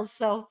two girls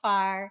so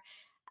far.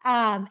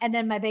 And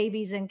then my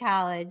baby's in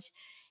college.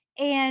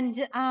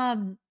 And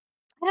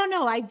I don't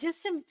know. I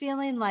just am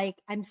feeling like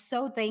I'm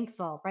so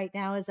thankful right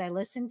now as I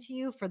listen to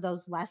you for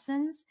those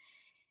lessons.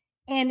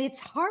 And it's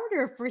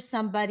harder for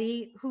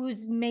somebody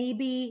who's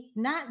maybe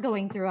not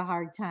going through a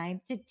hard time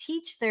to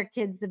teach their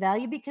kids the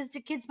value because the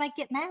kids might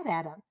get mad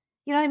at them.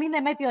 You know what I mean? They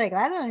might be like,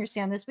 I don't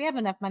understand this. We have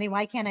enough money.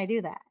 Why can't I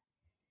do that?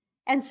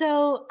 And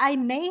so I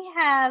may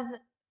have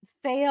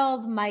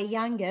failed my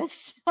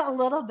youngest a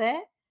little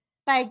bit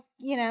by,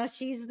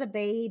 she's the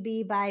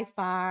baby by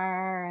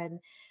far.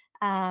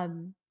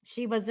 And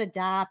she was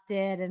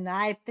adopted. And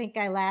I think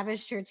I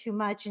lavished her too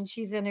much. And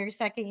she's in her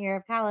second year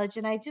of college.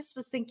 And I just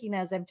was thinking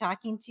as I'm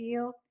talking to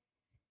you,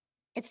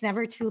 it's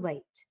never too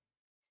late.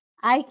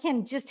 I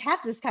can just have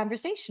this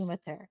conversation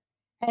with her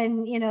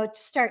and,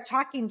 start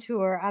talking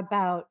to her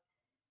about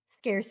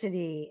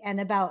scarcity and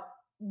about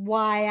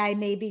why I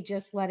maybe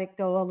just let it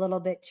go a little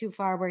bit too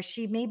far where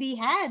she maybe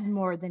had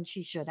more than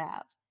she should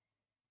have,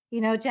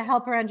 to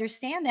help her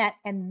understand that.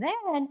 And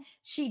then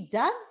she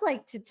does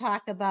like to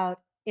talk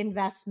about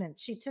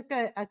investments. She took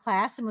a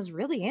class and was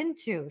really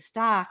into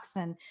stocks.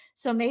 And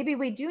so maybe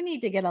we do need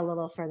to get a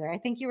little further. I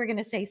think you were going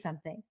to say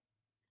something.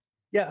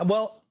 Yeah,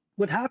 well,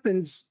 what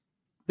happens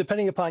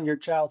depending upon your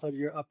childhood,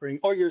 your upbringing,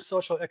 or your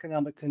social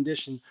economic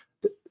condition,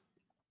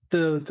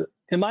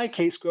 in my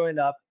case, growing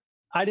up,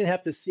 I didn't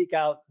have to seek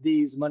out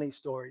these money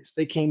stories.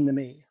 They came to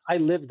me. I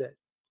lived it.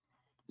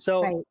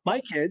 So Right.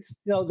 my kids,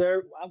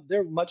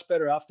 they're much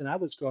better off than I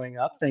was growing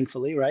up,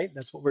 thankfully, right?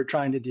 That's what we're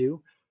trying to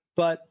do.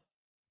 But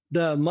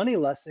the money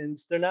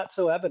lessons, they're not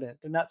so evident.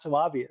 They're not so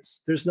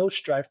obvious. There's no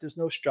strife. There's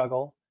no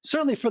struggle.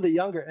 Certainly for the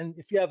younger, and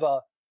if you have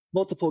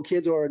multiple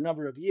kids or a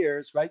number of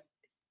years, right?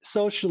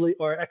 Socially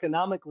or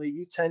economically,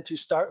 you tend to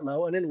start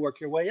low and then work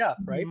your way up,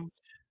 right? Mhm.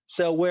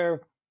 So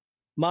where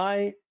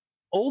my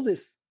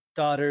oldest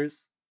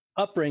daughter's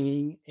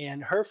upbringing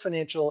and her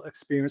financial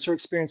experience, her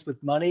experience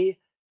with money,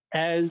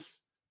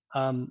 as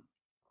um,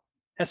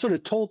 as sort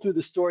of told through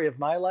the story of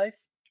my life,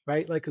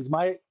 right? Like, because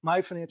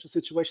my financial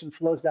situation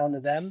flows down to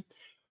them.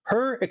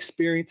 Her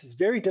experience is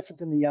very different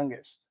than the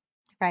youngest.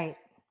 Right.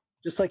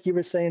 Just like you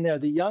were saying there,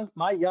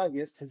 my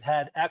youngest has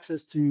had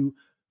access to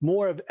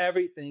more of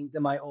everything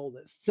than my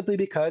oldest, simply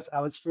because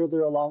I was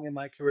further along in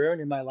my career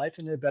and in my life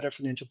and in a better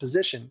financial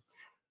position.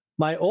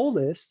 My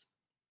oldest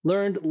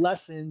learned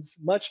lessons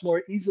much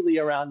more easily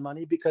around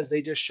money because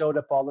they just showed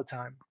up all the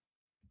time.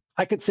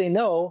 I could say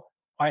no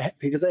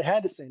because I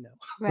had to say no.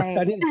 I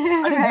Right. didn't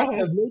have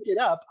to Right. make it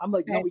up. I'm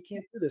like, no, Right. we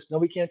can't do this. No,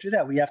 we can't do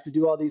that. We have to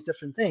do all these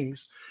different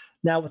things.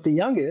 Now with the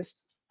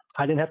youngest,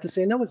 I didn't have to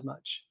say no as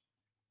much.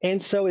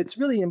 And so it's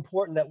really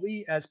important that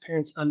we as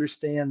parents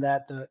understand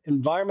that the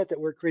environment that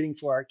we're creating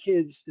for our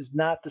kids is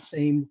not the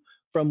same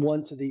from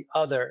one to the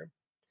other.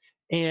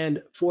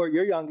 And for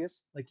your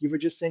youngest, like you were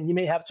just saying, you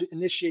may have to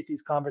initiate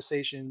these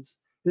conversations.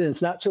 And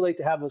it's not too late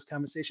to have those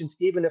conversations,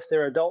 even if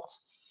they're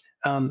adults.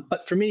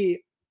 But for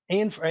me,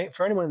 and for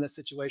anyone in this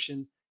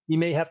situation, you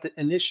may have to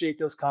initiate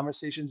those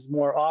conversations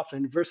more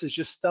often versus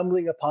just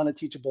stumbling upon a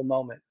teachable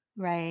moment.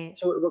 Right.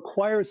 So it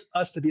requires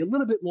us to be a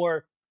little bit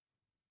more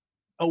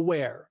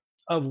aware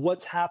of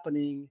what's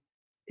happening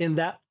in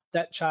that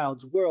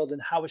child's world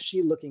and how is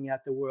she looking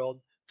at the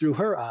world through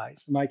her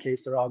eyes. In my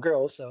case, they're all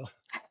girls, so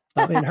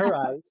in her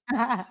eyes.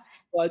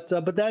 But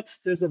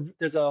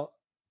there's a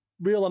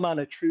real amount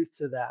of truth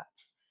to that,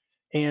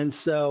 and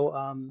so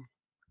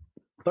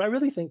but I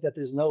really think that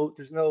there's no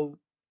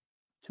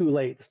too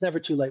late. It's never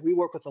too late. We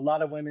work with a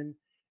lot of women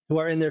who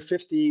are in their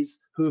 50s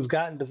who have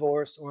gotten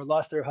divorced or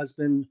lost their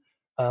husband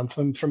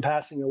from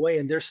passing away,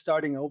 and they're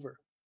starting over,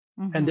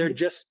 and they're Mhm.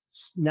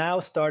 just now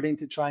starting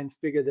to try and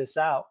figure this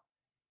out,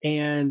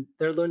 and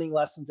they're learning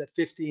lessons at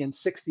 50 and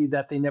 60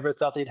 that they never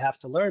thought they'd have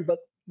to learn, but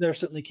they're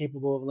certainly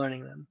capable of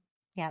learning them.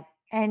 Yep.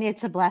 And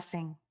it's a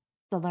blessing,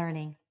 the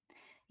learning.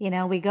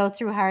 We go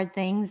through hard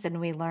things and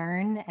we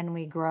learn and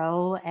we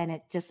grow and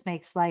it just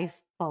makes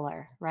life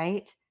fuller,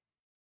 right?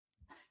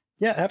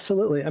 Yeah,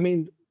 absolutely. I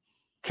mean,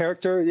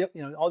 character,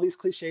 all these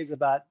cliches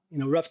about,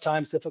 rough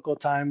times, difficult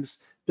times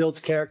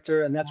builds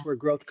character, and that's Yeah. where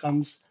growth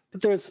comes.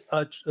 But there's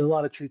a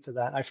lot of truth to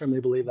that. I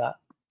firmly believe that.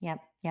 Yep.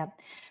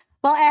 Yep.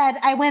 Well, Ed,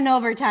 I went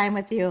overtime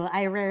with you.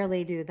 I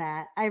rarely do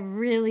that. I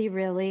really,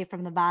 really,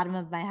 from the bottom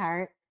of my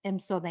heart, am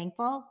so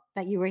thankful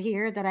that you were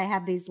here, that I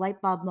had these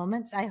light bulb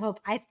moments.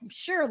 I'm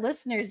sure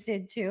listeners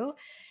did too.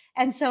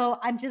 And so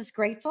I'm just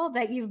grateful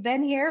that you've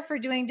been here for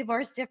doing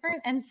Divorce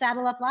Different and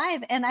Saddle Up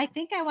Live. And I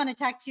think I want to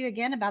talk to you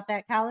again about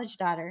that college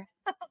daughter.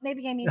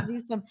 Maybe I need to do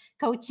some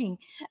coaching,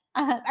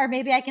 or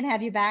maybe I can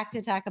have you back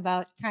to talk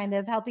about kind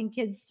of helping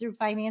kids through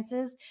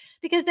finances,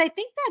 because I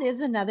think that is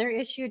another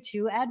issue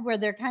too, Ed, where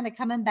they're kind of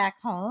coming back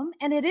home,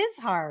 and it is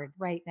hard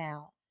right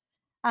now.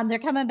 They're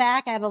coming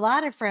back. I have a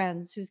lot of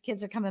friends whose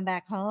kids are coming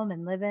back home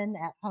and living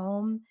at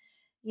home,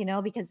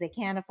 because they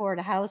can't afford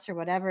a house or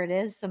whatever it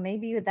is. So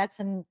maybe that's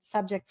a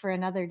subject for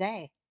another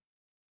day.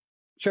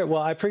 Sure.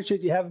 Well, I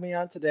appreciate you having me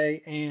on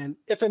today. And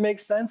if it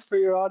makes sense for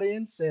your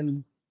audience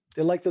and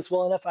they like this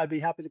well enough, I'd be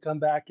happy to come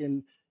back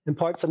and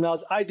impart some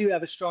knowledge. I do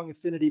have a strong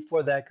affinity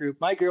for that group.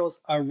 My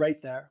girls are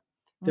right there.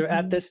 They're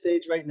at this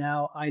stage right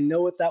now. I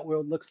know what that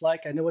world looks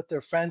like. I know what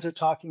their friends are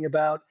talking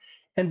about.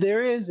 And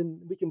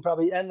we can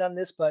probably end on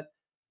this, but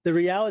the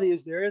reality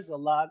is there is a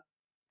lot.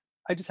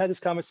 I just had this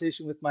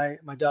conversation with my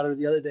daughter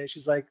the other day.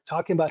 She's like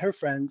talking about her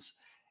friends,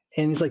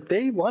 and it's like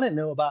they want to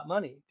know about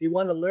money. They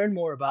want to learn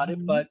more about it,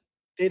 Mhm. but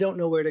they don't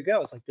know where to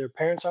go. It's like their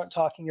parents aren't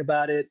talking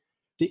about it.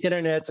 The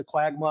internet's a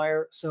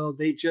quagmire, so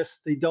they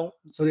don't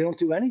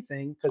do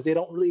anything because they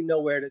don't really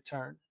know where to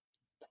turn.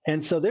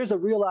 And so there's a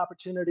real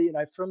opportunity, and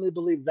I firmly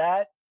believe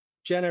that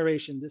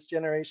this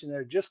generation that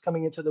are just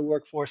coming into the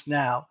workforce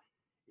now,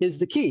 is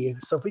the key.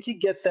 So if we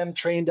could get them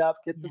trained up,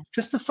 Yeah.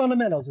 just the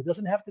fundamentals. It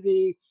doesn't have to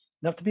be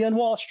enough to be on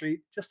Wall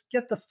Street. Just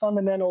get the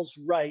fundamentals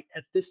right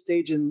at this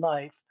stage in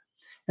life,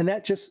 and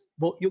that just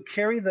well, you'll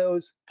carry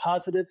those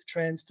positive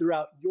trends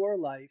throughout your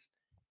life.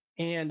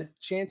 And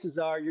chances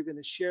are you're going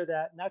to share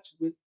that not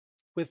just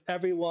with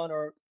everyone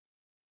or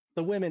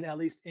the women, at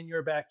least in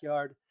your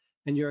backyard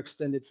and your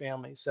extended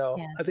family. So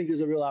Yeah. I think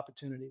there's a real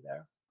opportunity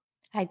there.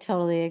 I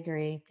totally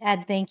agree.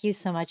 Ed, thank you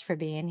so much for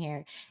being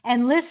here.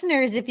 And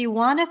listeners, if you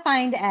want to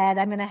find Ed,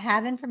 I'm going to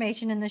have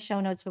information in the show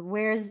notes, but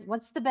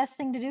what's the best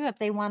thing to do if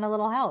they want a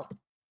little help?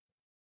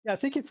 Yeah, I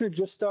think if you're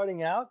just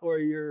starting out or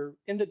you're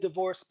in the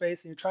divorce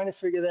space and you're trying to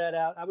figure that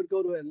out, I would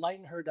go to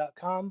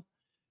enlightenher.com.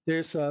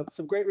 There's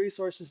some great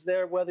resources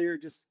there, whether you're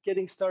just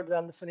getting started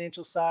on the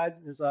financial side.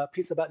 There's a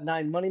piece about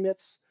 9 money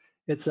myths.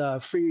 It's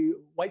a free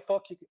white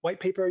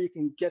paper. You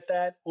can get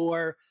that.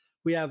 Or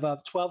we have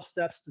 12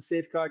 steps to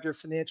safeguard your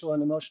financial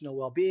and emotional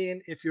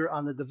well-being. If you're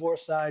on the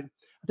divorce side,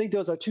 I think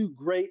those are two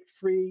great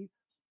free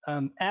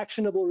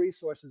actionable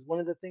resources. One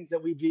of the things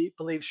that we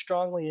believe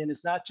strongly in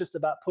is not just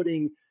about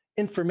putting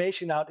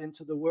information out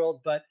into the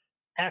world, but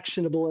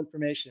actionable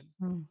information.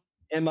 Mm.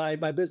 And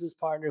my business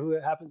partner, who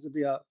happens to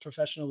be a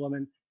professional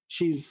woman,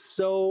 she's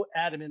so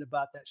adamant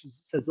about that. She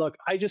says, look,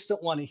 I just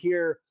don't want to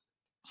hear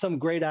some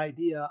great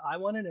idea. I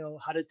want to know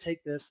how to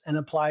take this and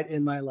apply it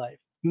in my life.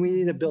 We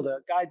need to build a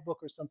guidebook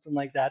or something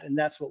like that. And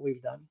that's what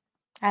we've done.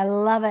 I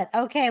love it.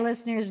 Okay,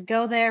 listeners,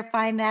 go there,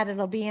 find that.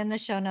 It'll be in the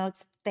show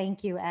notes.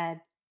 Thank you,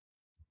 Ed.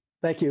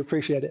 Thank you.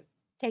 Appreciate it.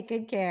 Take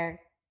good care.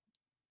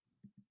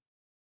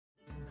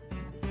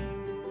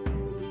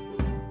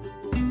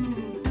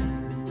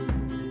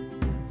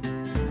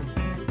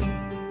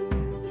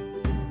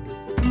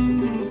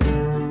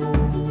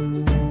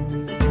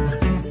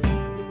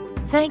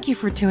 Thank you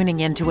for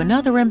tuning in to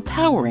another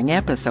empowering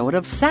episode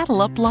of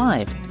Saddle Up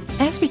Live.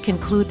 As we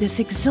conclude this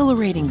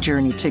exhilarating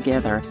journey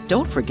together,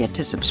 don't forget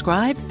to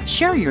subscribe,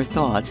 share your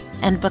thoughts,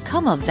 and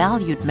become a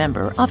valued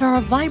member of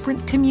our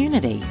vibrant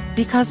community.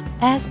 Because,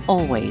 as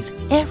always,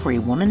 every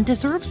woman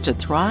deserves to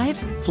thrive,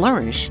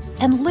 flourish,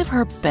 and live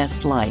her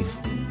best life.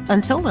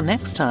 Until the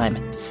next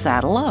time,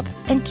 saddle up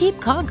and keep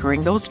conquering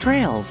those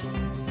trails.